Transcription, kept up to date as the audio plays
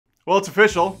Well, it's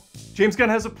official. James Gunn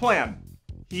has a plan.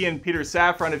 He and Peter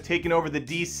Safran have taken over the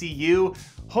DCU,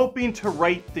 hoping to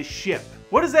right the ship.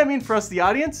 What does that mean for us, the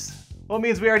audience? Well, it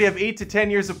means we already have 8 to 10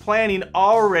 years of planning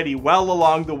already well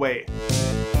along the way.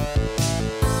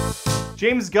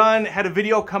 James Gunn had a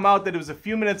video come out that it was a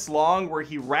few minutes long where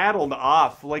he rattled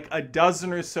off like a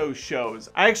dozen or so shows.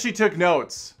 I actually took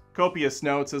notes, copious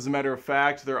notes as a matter of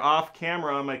fact. They're off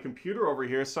camera on my computer over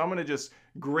here, so I'm gonna just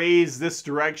graze this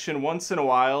direction once in a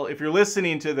while. If you're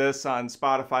listening to this on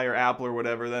Spotify or Apple or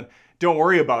whatever, then don't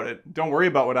worry about it. Don't worry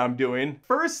about what I'm doing.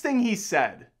 First thing he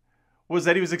said was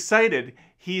that he was excited.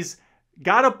 He's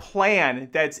got a plan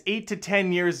that's 8 to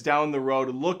 10 years down the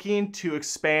road looking to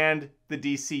expand the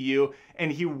DCU,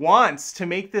 and he wants to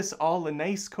make this all a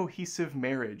nice cohesive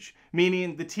marriage,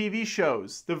 meaning the TV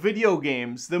shows, the video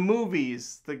games, the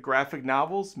movies, the graphic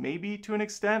novels, maybe to an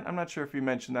extent, I'm not sure if you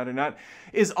mentioned that or not,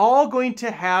 is all going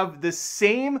to have the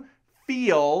same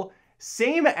feel,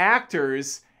 same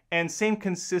actors, and same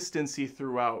consistency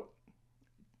throughout.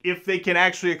 If they can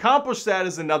actually accomplish that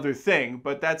is another thing,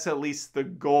 but that's at least the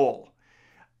goal.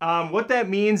 What that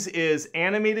means is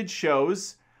animated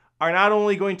shows are not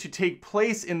only going to take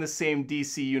place in the same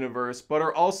DC universe, but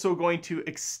are also going to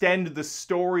extend the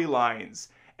storylines.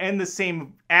 And the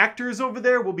same actors over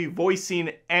there will be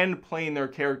voicing and playing their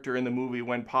character in the movie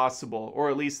when possible, or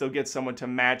at least they'll get someone to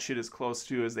match it as close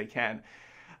to as they can.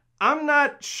 I'm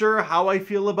not sure how I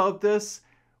feel about this.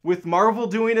 With Marvel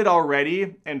doing it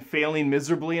already and failing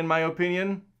miserably, in my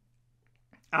opinion,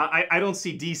 I don't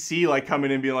see DC like coming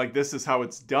in and being like, this is how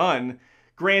it's done.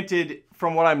 Granted,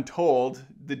 from what I'm told,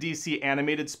 the DC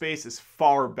animated space is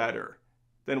far better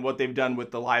than what they've done with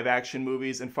the live action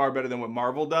movies and far better than what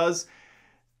Marvel does.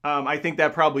 I think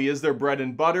that probably is their bread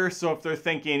and butter. So if they're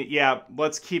thinking, yeah,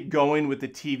 let's keep going with the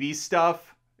TV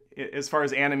stuff as far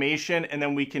as animation, and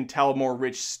then we can tell more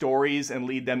rich stories and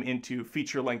lead them into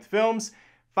feature-length films,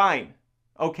 fine.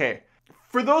 Okay.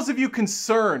 For those of you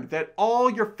concerned that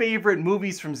all your favorite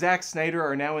movies from Zack Snyder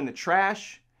are now in the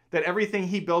trash, that everything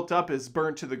he built up is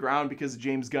burnt to the ground because of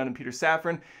James Gunn and Peter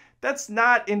Safran, that's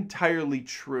not entirely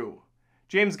true.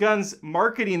 James Gunn's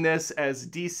marketing this as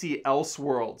DC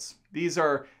Elseworlds. These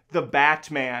are the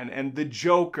Batman and the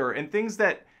Joker and things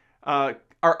that are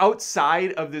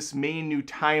outside of this main new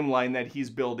timeline that he's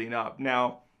building up.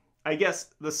 Now, I guess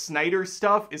the Snyder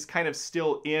stuff is kind of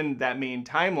still in that main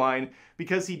timeline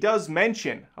because he does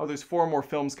mention, oh, there's 4 more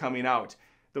films coming out.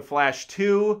 The Flash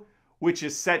 2, which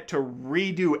is set to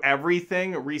redo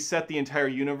everything, reset the entire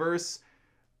universe.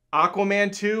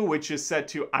 Aquaman 2, which is set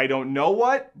to, I don't know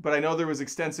what, but I know there was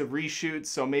extensive reshoots,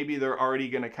 so maybe they're already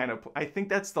going to kind of, I think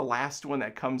that's the last one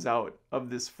that comes out of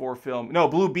this 4 film. No,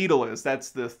 Blue Beetle is. That's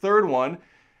the 3rd one.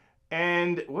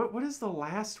 And what is the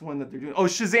last one that they're doing? Oh,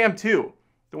 Shazam 2.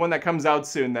 The one that comes out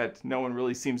soon that no one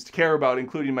really seems to care about,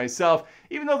 including myself,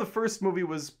 even though the first movie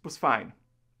was fine.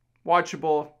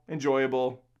 Watchable,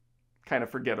 enjoyable, kind of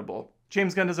forgettable.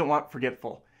 James Gunn doesn't want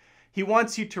forgetful. He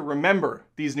wants you to remember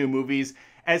these new movies.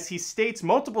 As he states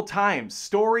multiple times,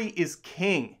 story is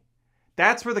king.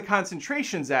 That's where the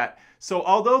concentration's at. So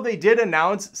although they did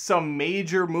announce some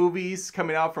major movies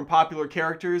coming out from popular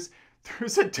characters,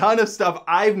 there's a ton of stuff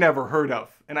I've never heard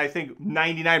of. And I think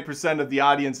 99% of the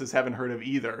audiences haven't heard of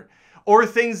either. Or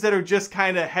things that are just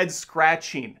kind of head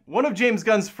scratching. One of James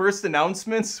Gunn's first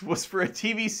announcements was for a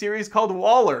TV series called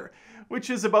Waller, which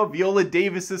is about Viola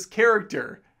Davis's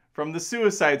character from the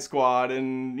Suicide Squad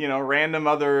and, you know, random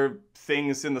other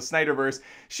things in the Snyderverse.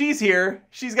 She's here.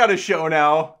 She's got a show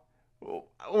now.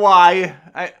 Why?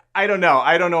 I don't know.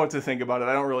 I don't know what to think about it.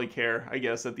 I don't really care, I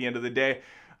guess, at the end of the day.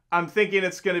 I'm thinking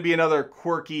it's going to be another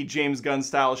quirky James Gunn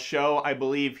style show. I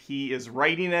believe he is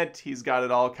writing it. He's got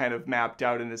it all kind of mapped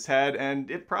out in his head,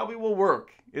 and it probably will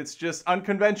work. It's just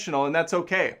unconventional, and that's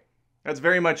okay. That's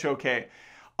very much okay.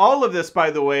 All of this,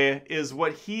 by the way, is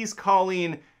what he's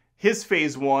calling his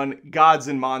phase 1, Gods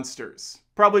and Monsters.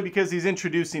 Probably because he's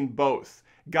introducing both.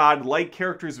 God-like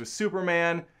characters with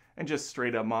Superman, and just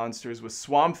straight up monsters with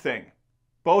Swamp Thing.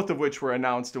 Both of which were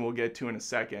announced and we'll get to in a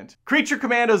second. Creature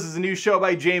Commandos is a new show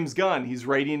by James Gunn. He's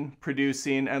writing,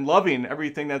 producing, and loving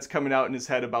everything that's coming out in his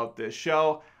head about this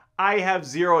show. I have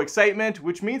zero excitement,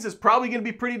 which means it's probably going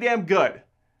to be pretty damn good.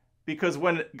 Because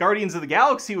when Guardians of the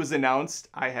Galaxy was announced,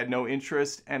 I had no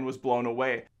interest and was blown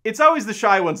away. It's always the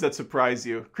shy ones that surprise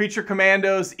you. Creature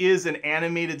Commandos is an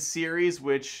animated series,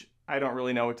 which I don't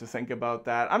really know what to think about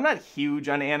that. I'm not huge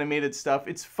on animated stuff.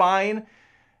 It's fine.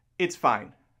 It's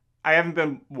fine. I haven't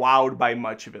been wowed by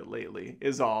much of it lately,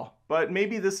 is all. But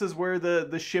maybe this is where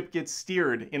the ship gets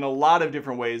steered in a lot of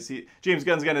different ways. James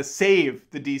Gunn's going to save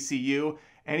the DCU,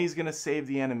 and he's going to save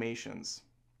the animations.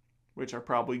 which are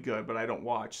probably good, but I don't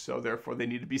watch, so therefore they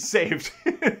need to be saved.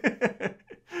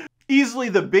 Easily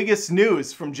the biggest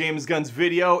news from James Gunn's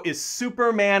video is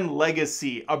Superman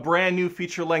Legacy, a brand new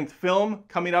feature-length film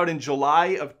coming out in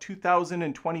July of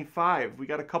 2025. We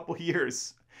got a couple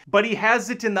years. But he has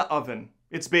it in the oven.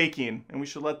 It's baking, and we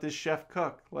should let this chef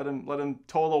cook. Let him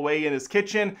toil away in his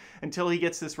kitchen until he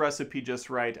gets this recipe just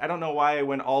right. I don't know why I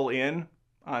went all in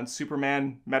on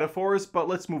Superman metaphors, but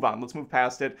let's move on. Let's move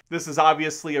past it. This is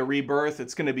obviously a rebirth.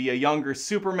 It's going to be a younger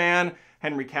Superman.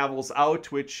 Henry Cavill's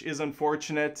out, which is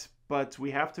unfortunate, but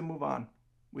we have to move on.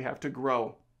 We have to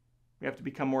grow. We have to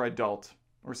become more adult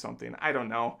or something. I don't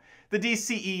know. The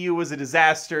DCEU was a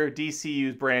disaster. DCU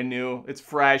is brand new. It's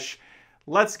fresh.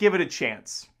 Let's give it a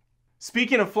chance.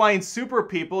 Speaking of flying super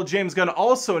people, James Gunn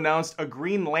also announced a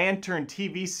Green Lantern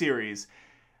TV series.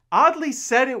 Oddly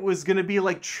said it was going to be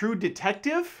like True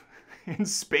Detective in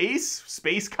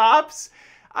space cops.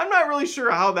 I'm not really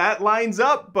sure how that lines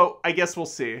up, but I guess we'll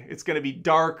see. It's going to be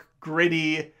dark,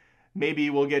 gritty. Maybe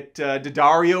we'll get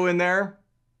Daddario in there,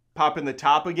 popping the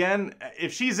top again.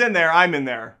 If she's in there, I'm in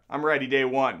there. I'm ready day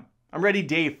one. I'm ready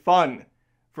day fun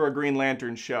for a Green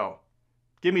Lantern show.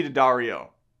 Give me Daddario.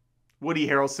 Woody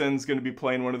Harrelson's going to be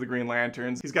playing one of the Green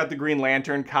Lanterns. He's got the Green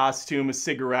Lantern costume, a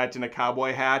cigarette, and a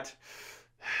cowboy hat.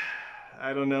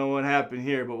 I don't know what happened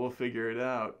here, but we'll figure it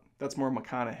out. That's more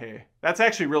McConaughey. That's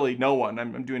actually really no one.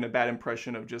 I'm doing a bad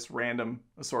impression of just random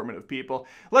assortment of people.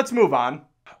 Let's move on.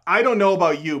 I don't know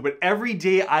about you, but every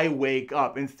day I wake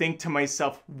up and think to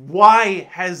myself, why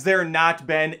has there not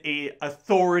been a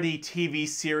Authority TV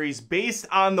series based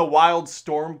on the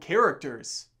Wildstorm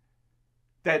characters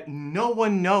that no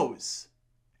one knows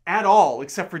at all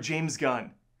except for James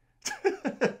Gunn?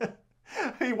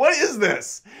 I mean, what is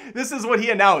this? This is what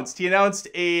he announced. He announced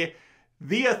The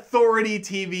Authority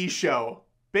TV show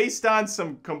based on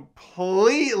some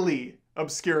completely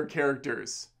obscure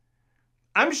characters.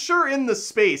 I'm sure in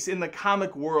the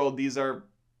comic world, these are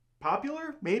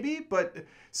popular, maybe, but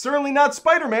certainly not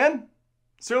Spider-Man.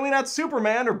 Certainly not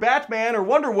Superman or Batman or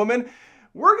Wonder Woman.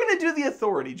 We're going to do The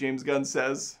Authority, James Gunn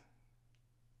says.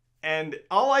 And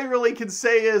all I really can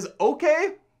say is,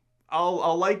 okay,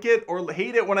 I'll like it or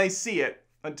hate it when I see it.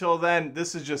 Until then,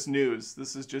 this is just news.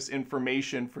 This is just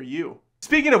information for you.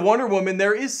 Speaking of Wonder Woman,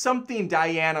 there is something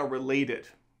Diana related.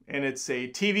 And it's a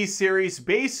TV series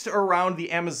based around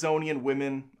the Amazonian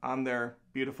women on their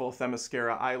beautiful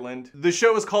Themyscira island. The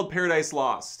show is called Paradise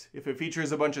Lost. If it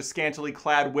features a bunch of scantily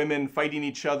clad women fighting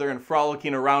each other and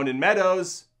frolicking around in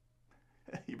meadows,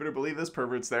 you better believe this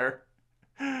pervert's there.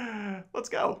 Let's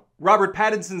go. Robert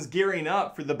Pattinson's gearing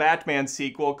up for the Batman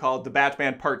sequel called The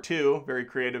Batman Part 2. Very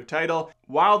creative title.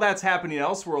 While that's happening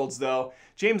Elseworlds, though,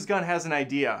 James Gunn has an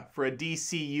idea for a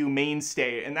DCU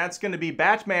mainstay, and that's going to be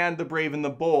Batman the Brave and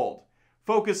the Bold,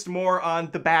 focused more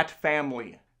on the Bat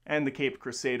family and the Caped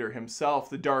Crusader himself,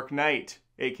 the Dark Knight,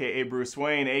 aka Bruce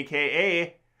Wayne,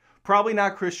 aka probably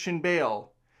not Christian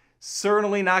Bale,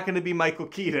 certainly not going to be Michael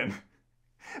Keaton.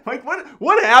 Like,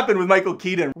 what happened with Michael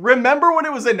Keaton? Remember when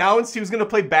it was announced he was going to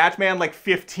play Batman like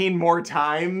 15 more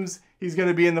times? He's going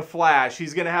to be in The Flash.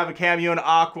 He's going to have a cameo in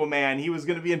Aquaman. He was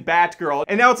going to be in Batgirl.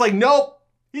 And now it's like, nope,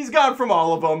 he's gone from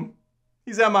all of them.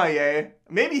 He's MIA.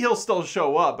 Maybe he'll still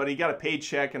show up, but he got a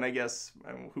paycheck, and I guess,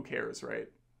 who cares, right?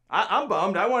 I'm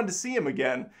bummed. I wanted to see him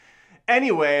again.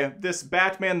 Anyway, this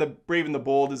Batman the Brave and the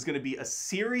Bold is going to be a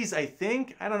series, I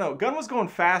think. I don't know. Gunn was going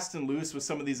fast and loose with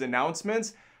some of these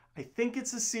announcements. I think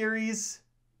it's a series,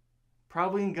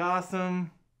 probably in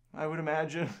Gotham, I would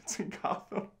imagine. It's in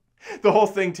Gotham. The whole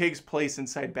thing takes place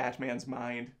inside Batman's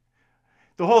mind.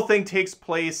 The whole thing takes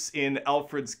place in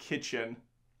Alfred's kitchen.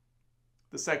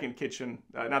 The second kitchen,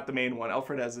 not the main one.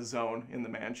 Alfred has his own in the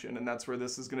mansion, and that's where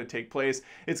this is going to take place.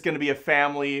 It's going to be a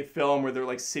family film where they're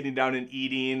like sitting down and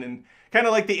eating, and kind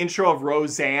of like the intro of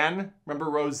Roseanne. Remember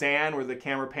Roseanne, where the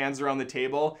camera pans around the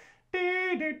table?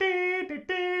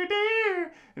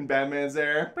 And Batman's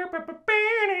there,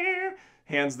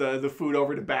 hands the food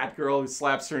over to Batgirl, who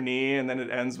slaps her knee, and then it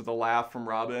ends with a laugh from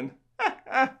Robin.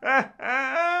 That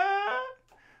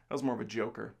was more of a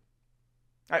Joker.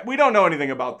 We don't know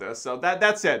anything about this, so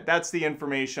that's it. That's the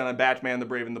information on Batman the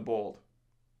Brave and the Bold.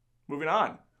 Moving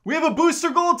on. We have a Booster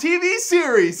Gold TV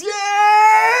series!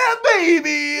 Yeah,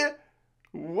 baby!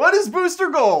 What is Booster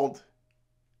Gold?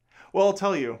 Well, I'll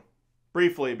tell you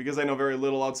briefly, because I know very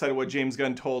little outside of what James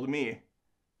Gunn told me.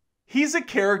 He's a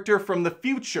character from the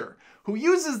future who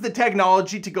uses the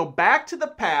technology to go back to the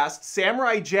past,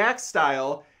 Samurai Jack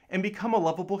style, and become a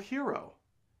lovable hero.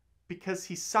 Because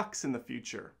he sucks in the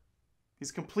future.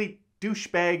 He's a complete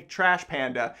douchebag trash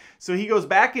panda. So he goes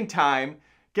back in time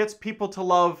gets people to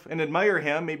love and admire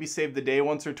him, maybe save the day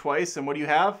once or twice, and what do you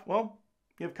have? Well,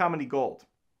 you have comedy gold.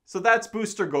 So that's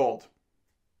Booster Gold.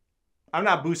 I'm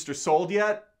not Booster sold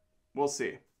yet. We'll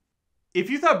see. If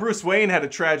you thought Bruce Wayne had a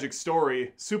tragic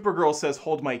story, Supergirl says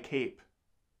hold my cape.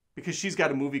 Because she's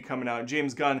got a movie coming out, and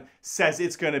James Gunn says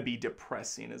it's going to be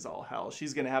depressing as all hell.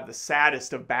 She's going to have the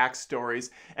saddest of backstories.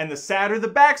 And the sadder the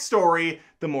backstory,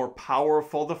 the more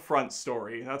powerful the front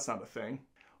story. That's not a thing.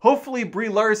 Hopefully Brie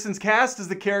Larson's cast as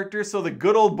the character so the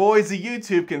good old boys of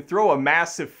YouTube can throw a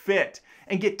massive fit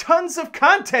and get tons of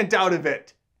content out of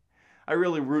it. I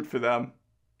really root for them.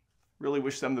 Really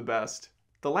wish them the best.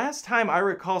 The last time I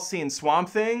recall seeing Swamp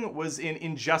Thing was in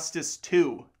Injustice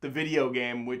 2, the video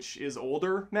game, which is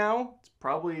older now. It's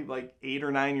probably like 8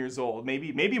 or 9 years old.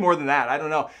 Maybe more than that. I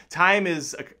don't know. Time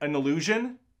is an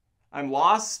illusion. I'm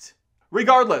lost.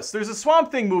 Regardless, there's a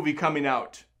Swamp Thing movie coming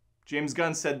out. James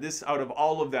Gunn said this out of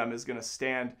all of them is going to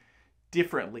stand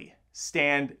differently,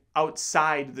 stand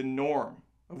outside the norm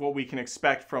of what we can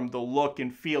expect from the look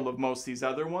and feel of most of these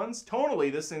other ones.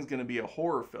 Tonally, this thing's going to be a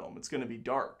horror film. It's going to be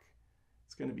dark.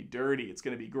 It's going to be dirty. It's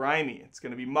going to be grimy. It's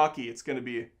going to be mucky. It's going to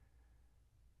be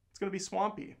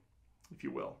swampy, if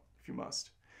you will, if you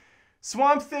must.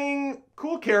 Swamp Thing,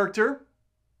 cool character.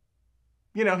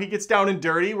 You know, he gets down and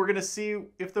dirty. We're going to see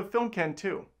if the film can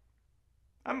too.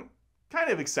 I'm kind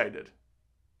of excited.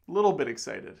 A little bit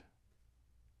excited.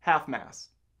 Half-mast.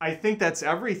 I think that's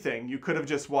everything. You could have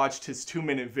just watched his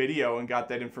 2-minute video and got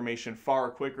that information far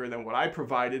quicker than what I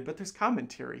provided, but there's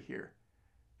commentary here.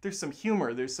 There's some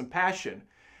humor, there's some passion.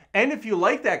 And if you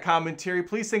like that commentary,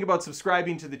 please think about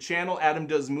subscribing to the channel, Adam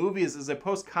Does Movies, as I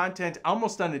post content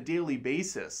almost on a daily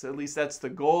basis. At least that's the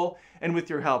goal, and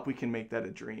with your help, we can make that a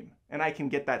dream. And I can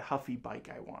get that Huffy bike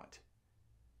I want.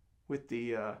 With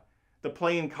the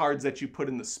playing cards that you put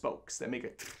in the spokes that make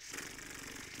a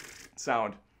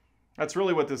sound. That's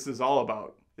really what this is all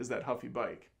about, is that Huffy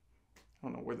bike. I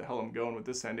don't know where the hell I'm going with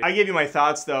this ending. I gave you my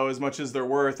thoughts, though, as much as they're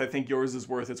worth. I think yours is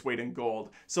worth its weight in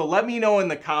gold. So let me know in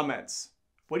the comments.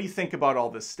 What do you think about all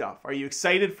this stuff? Are you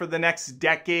excited for the next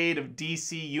decade of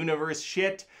DC Universe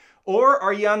shit? Or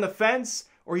are you on the fence?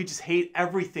 Or you just hate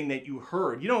everything that you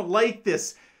heard? You don't like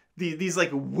these like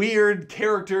weird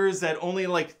characters that only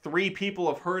like 3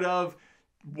 people have heard of.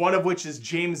 One of which is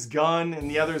James Gunn, and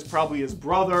the other is probably his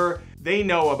brother. They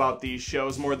know about these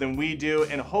shows more than we do,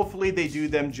 and hopefully they do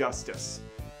them justice.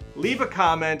 Leave a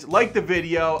comment, like the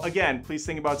video. Again, please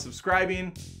think about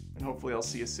subscribing, and hopefully I'll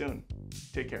see you soon.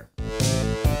 Take care.